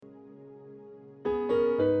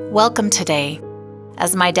Welcome today,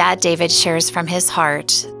 as my dad David shares from his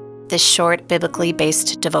heart this short biblically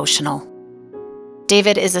based devotional.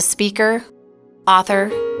 David is a speaker,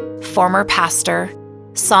 author, former pastor,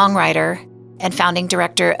 songwriter, and founding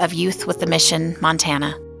director of Youth with the Mission,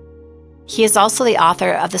 Montana. He is also the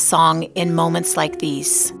author of the song In Moments Like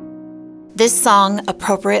These. This song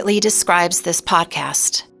appropriately describes this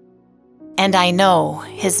podcast, and I know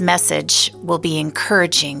his message will be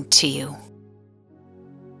encouraging to you.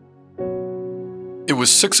 It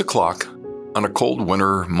was 6 o'clock on a cold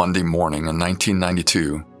winter Monday morning in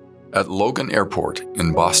 1992 at Logan Airport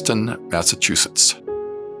in Boston, Massachusetts.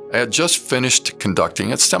 I had just finished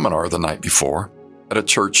conducting a seminar the night before at a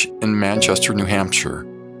church in Manchester, New Hampshire,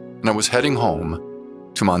 and I was heading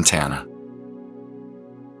home to Montana.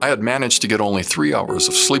 I had managed to get only 3 hours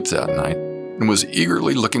of sleep that night and was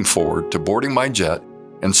eagerly looking forward to boarding my jet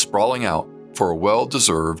and sprawling out for a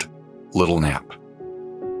well-deserved little nap.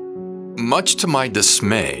 Much to my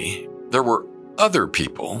dismay, there were other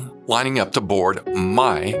people lining up to board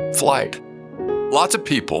my flight. Lots of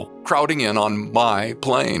people crowding in on my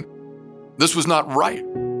plane. This was not right.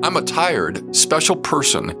 I'm a tired, special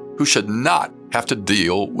person who should not have to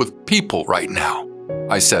deal with people right now,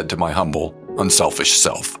 I said to my humble, unselfish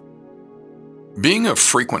self. Being a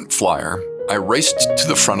frequent flyer, I raced to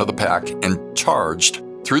the front of the pack and charged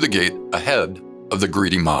through the gate ahead of the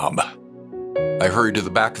greedy mob. I hurried to the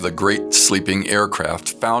back of the great sleeping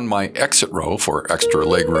aircraft, found my exit row for extra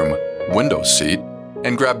legroom window seat,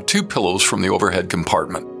 and grabbed 2 pillows from the overhead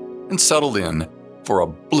compartment and settled in for a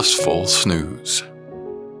blissful snooze.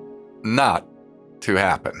 Not to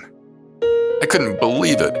happen. I couldn't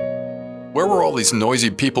believe it. Where were all these noisy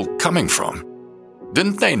people coming from?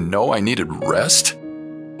 Didn't they know I needed rest?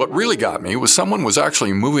 What really got me was someone was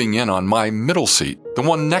actually moving in on my middle seat, the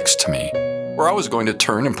one next to me, where I was going to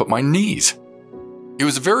turn and put my knees. He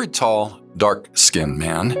was a very tall, dark-skinned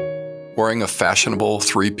man, wearing a fashionable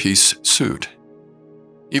 3-piece suit.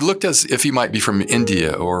 He looked as if he might be from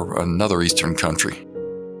India or another Eastern country.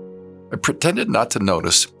 I pretended not to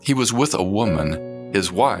notice he was with a woman,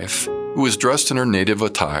 his wife, who was dressed in her native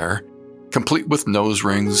attire, complete with nose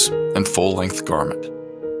rings and full-length garment.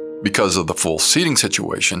 Because of the full seating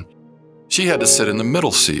situation, she had to sit in the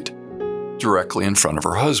middle seat, directly in front of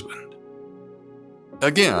her husband.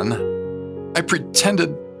 Again, I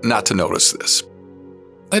pretended not to notice this.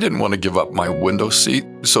 I didn't want to give up my window seat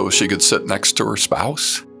so she could sit next to her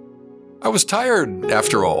spouse. I was tired,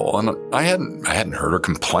 after all, and I hadn't heard her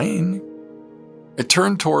complain. I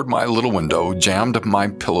turned toward my little window, jammed my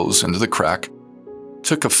pillows into the crack,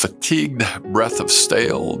 took a fatigued breath of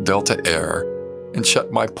stale Delta air, and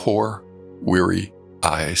shut my poor, weary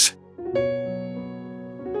eyes.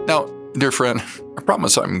 Now, dear friend, I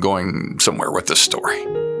promise I'm going somewhere with this story.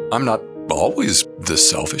 I'm not always this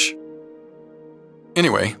selfish.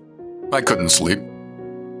 Anyway, I couldn't sleep.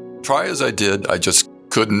 Try as I did, I just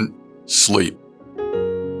couldn't sleep.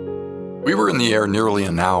 We were in the air nearly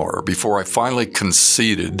an hour before I finally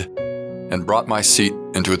conceded and brought my seat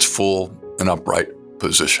into its full and upright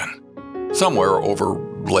position, somewhere over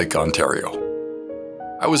Lake Ontario.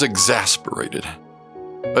 I was exasperated.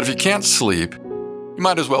 But if you can't sleep, you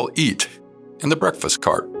might as well eat, and the breakfast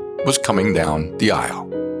cart was coming down the aisle.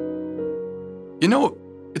 You know,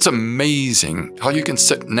 it's amazing how you can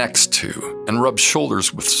sit next to and rub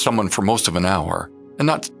shoulders with someone for most of an hour and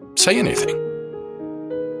not say anything.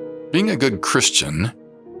 Being a good Christian,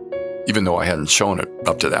 even though I hadn't shown it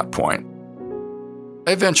up to that point,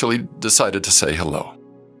 I eventually decided to say hello.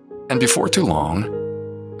 And before too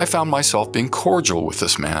long, I found myself being cordial with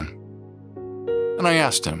this man. And I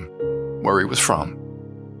asked him where he was from.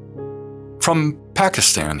 From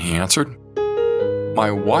Pakistan, he answered. My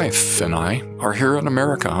wife and I are here in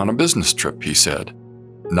America on a business trip, he said,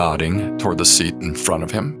 nodding toward the seat in front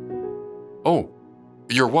of him. Oh,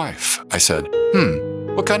 your wife, I said.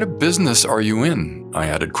 What kind of business are you in? I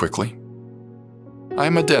added quickly. I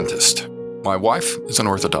am a dentist. My wife is an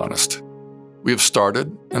orthodontist. We have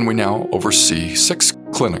started, and we now oversee 6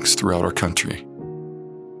 clinics throughout our country.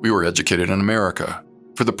 We were educated in America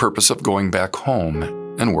for the purpose of going back home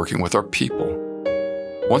and working with our people.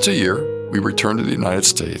 Once a year, we return to the United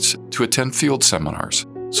States to attend field seminars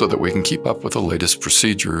so that we can keep up with the latest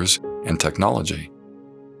procedures and technology.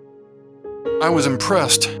 I was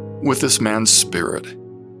impressed with this man's spirit.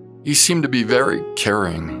 He seemed to be very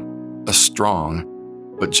caring, a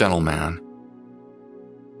strong but gentle man.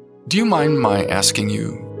 Do you mind my asking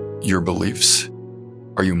you your beliefs?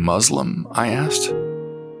 Are you Muslim? I asked.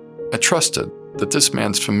 I trusted that this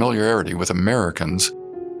man's familiarity with Americans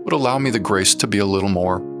would allow me the grace to be a little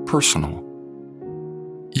more personal.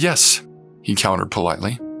 Yes, he countered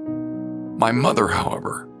politely. My mother,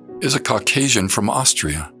 however, is a Caucasian from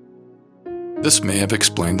Austria. This may have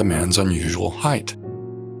explained the man's unusual height.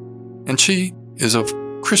 And she is of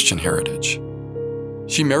Christian heritage.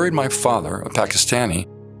 She married my father, a Pakistani,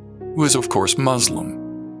 who is of course Muslim.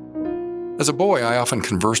 As a boy, I often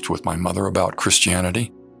conversed with my mother about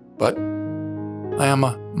Christianity, but I am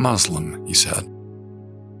a Muslim, he said.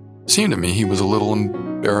 It seemed to me he was a little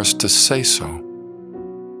embarrassed to say so.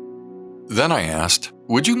 Then I asked,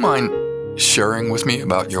 would you mind sharing with me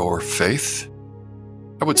about your faith?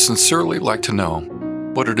 I would sincerely like to know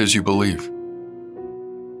what it is you believe.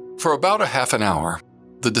 For about a half an hour,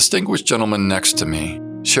 the distinguished gentleman next to me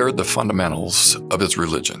shared the fundamentals of his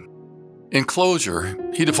religion. In closure,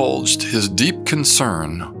 he divulged his deep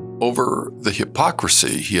concern over the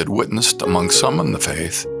hypocrisy he had witnessed among some in the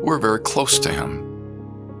faith who were very close to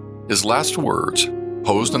him. His last words,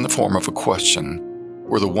 posed in the form of a question,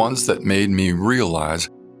 were the ones that made me realize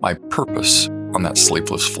my purpose on that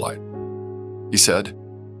sleepless flight. He said,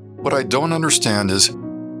 "What I don't understand is,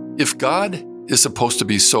 if God is supposed to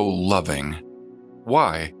be so loving,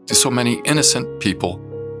 why do so many innocent people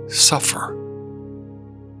suffer?"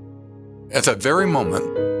 At that very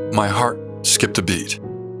moment, my heart skipped a beat.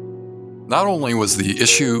 Not only was the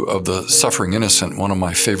issue of the suffering innocent one of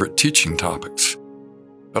my favorite teaching topics,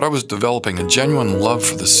 but I was developing a genuine love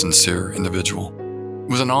for this sincere individual. It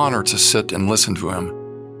was an honor to sit and listen to him,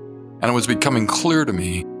 and it was becoming clear to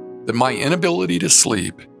me that my inability to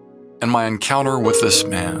sleep and my encounter with this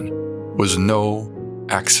man was no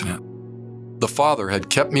accident. The Father had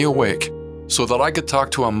kept me awake so that I could talk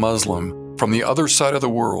to a Muslim from the other side of the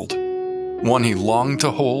world, one he longed to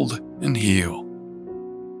hold and heal.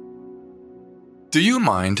 "Do you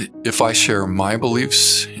mind if I share my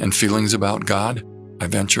beliefs and feelings about God?" I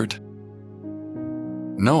ventured.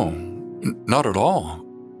 "No, not at all.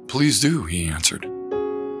 Please do," he answered.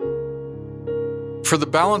 For the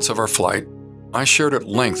balance of our flight, I shared at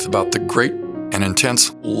length about the great and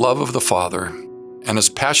intense love of the Father and his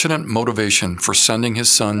passionate motivation for sending his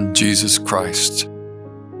Son, Jesus Christ,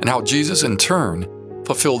 and how Jesus in turn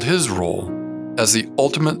fulfilled his role as the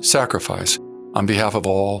ultimate sacrifice on behalf of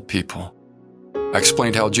all people. I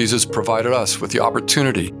explained how Jesus provided us with the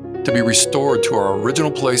opportunity to be restored to our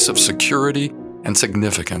original place of security and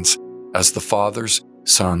significance as the Father's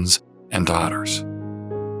sons and daughters.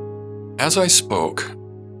 As I spoke,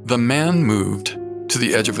 the man moved to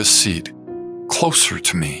the edge of his seat, closer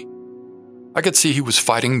to me. I could see he was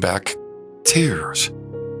fighting back tears.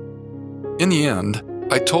 In the end,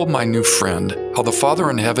 I told my new friend how the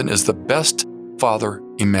Father in heaven is the best Father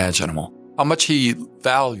imaginable, how much he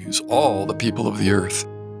values all the people of the earth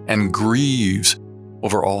and grieves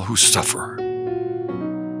over all who suffer.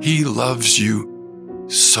 He loves you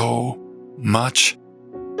so much,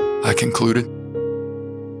 I concluded.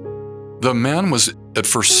 The man was at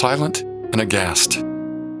first silent and aghast.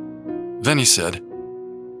 Then he said,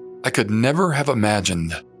 "I could never have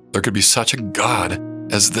imagined there could be such a God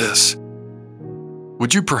as this.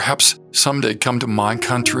 Would you perhaps someday come to my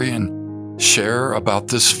country and share about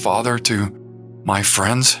this Father to my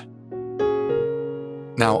friends?"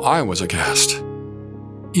 Now I was aghast.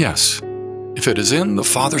 Yes, if it is in the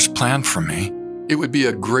Father's plan for me, it would be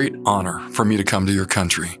a great honor for me to come to your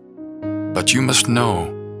country. But you must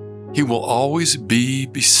know, he will always be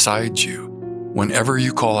beside you whenever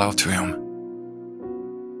you call out to him.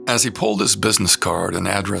 As he pulled his business card and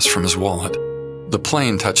address from his wallet, the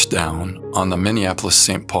plane touched down on the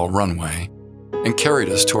Minneapolis-St. Paul runway and carried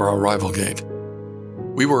us to our arrival gate.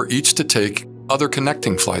 We were each to take other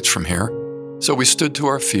connecting flights from here, so we stood to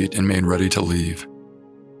our feet and made ready to leave.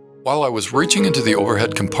 While I was reaching into the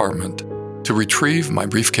overhead compartment to retrieve my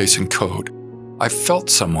briefcase and coat, I felt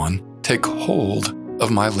someone take hold of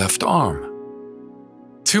my left arm.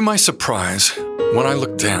 To my surprise, when I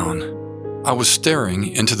looked down, I was staring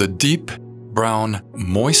into the deep, brown,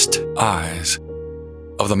 moist eyes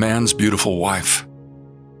of the man's beautiful wife.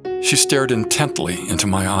 She stared intently into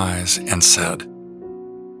my eyes and said,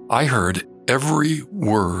 "I heard every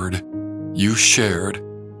word you shared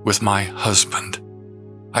with my husband.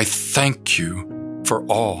 I thank you for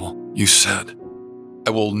all you said. I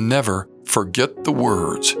will never forget the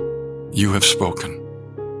words you have spoken."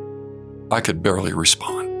 I could barely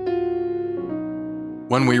respond.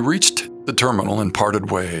 When we reached the terminal and parted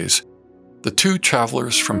ways, the two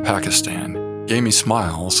travelers from Pakistan gave me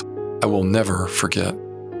smiles I will never forget.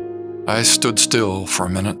 I stood still for a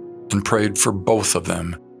minute and prayed for both of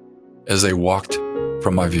them as they walked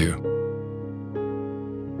from my view.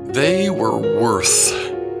 They were worth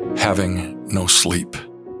having no sleep.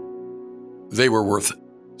 They were worth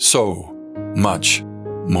so much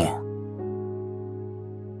more.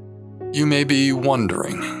 You may be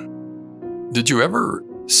wondering, did you ever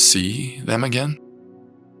see them again?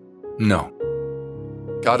 No.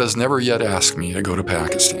 God has never yet asked me to go to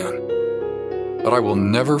Pakistan. But I will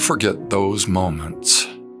never forget those moments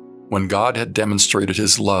when God had demonstrated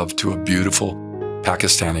His love to a beautiful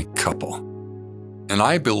Pakistani couple. And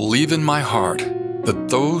I believe in my heart that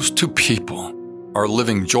those two people are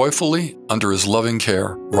living joyfully under His loving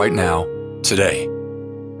care right now, today.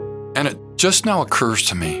 And it just now occurs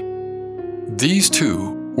to me, these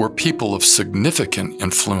two were people of significant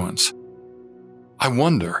influence. I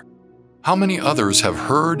wonder how many others have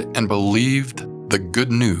heard and believed the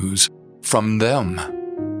good news from them.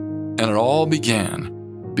 And it all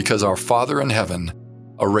began because our Father in heaven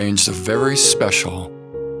arranged a very special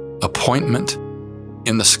appointment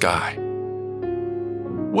in the sky.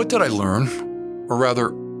 What did I learn? Or rather,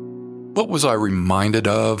 what was I reminded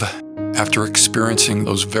of after experiencing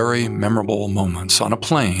those very memorable moments on a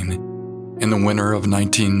plane in the winter of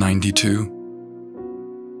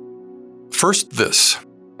 1992? First, this.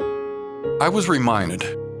 I was reminded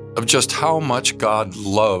of just how much God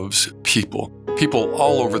loves people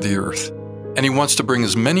all over the earth, and He wants to bring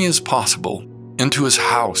as many as possible into His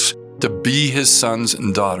house to be His sons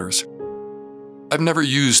and daughters. I've never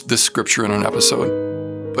used this scripture in an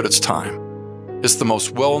episode, but it's time. It's the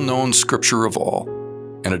most well-known scripture of all,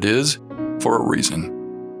 and it is for a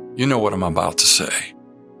reason. You know what I'm about to say.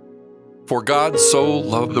 For God so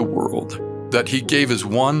loved the world that He gave His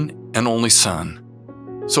one and only Son,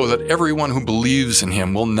 so that everyone who believes in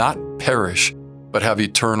Him will not perish, but have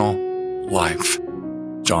eternal life.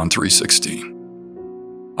 John 3:16.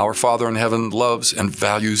 Our Father in heaven loves and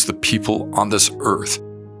values the people on this earth,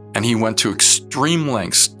 and He went to extreme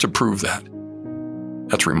lengths to prove that.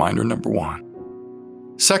 That's reminder number one.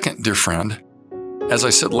 Second, dear friend, as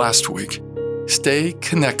I said last week, stay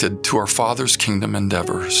connected to our Father's kingdom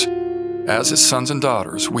endeavors. As His sons and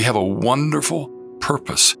daughters, we have a wonderful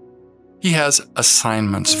purpose. He has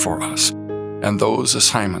assignments for us, and those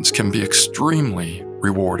assignments can be extremely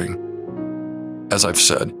rewarding. As I've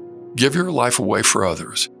said, give your life away for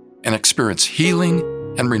others and experience healing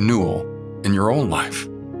and renewal in your own life.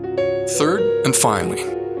 Third and finally,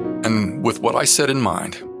 and with what I said in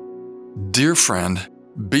mind, dear friend,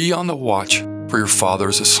 be on the watch for your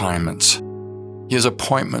Father's assignments. He has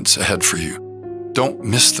appointments ahead for you. Don't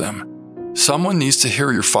miss them. Someone needs to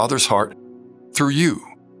hear your Father's heart through you.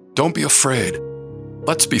 Don't be afraid.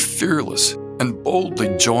 Let's be fearless and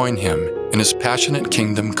boldly join Him in His passionate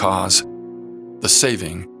kingdom cause, the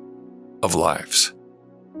saving of lives.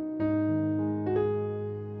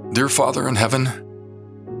 Dear Father in heaven,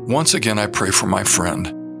 once again I pray for my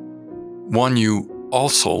friend, one you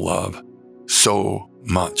also love so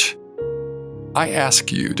much. I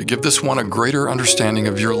ask you to give this one a greater understanding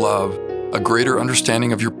of your love, a greater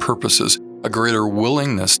understanding of your purposes, a greater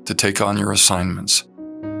willingness to take on your assignments.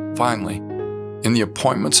 Finally, in the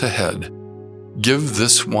appointments ahead, give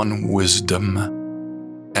this one wisdom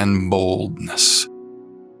and boldness.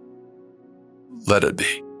 Let it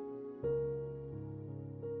be.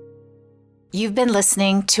 You've been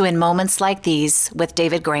listening to In Moments Like These with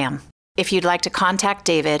David Graham. If you'd like to contact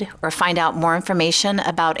David or find out more information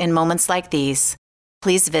about In Moments Like These,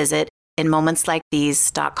 please visit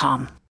inmomentslikethese.com.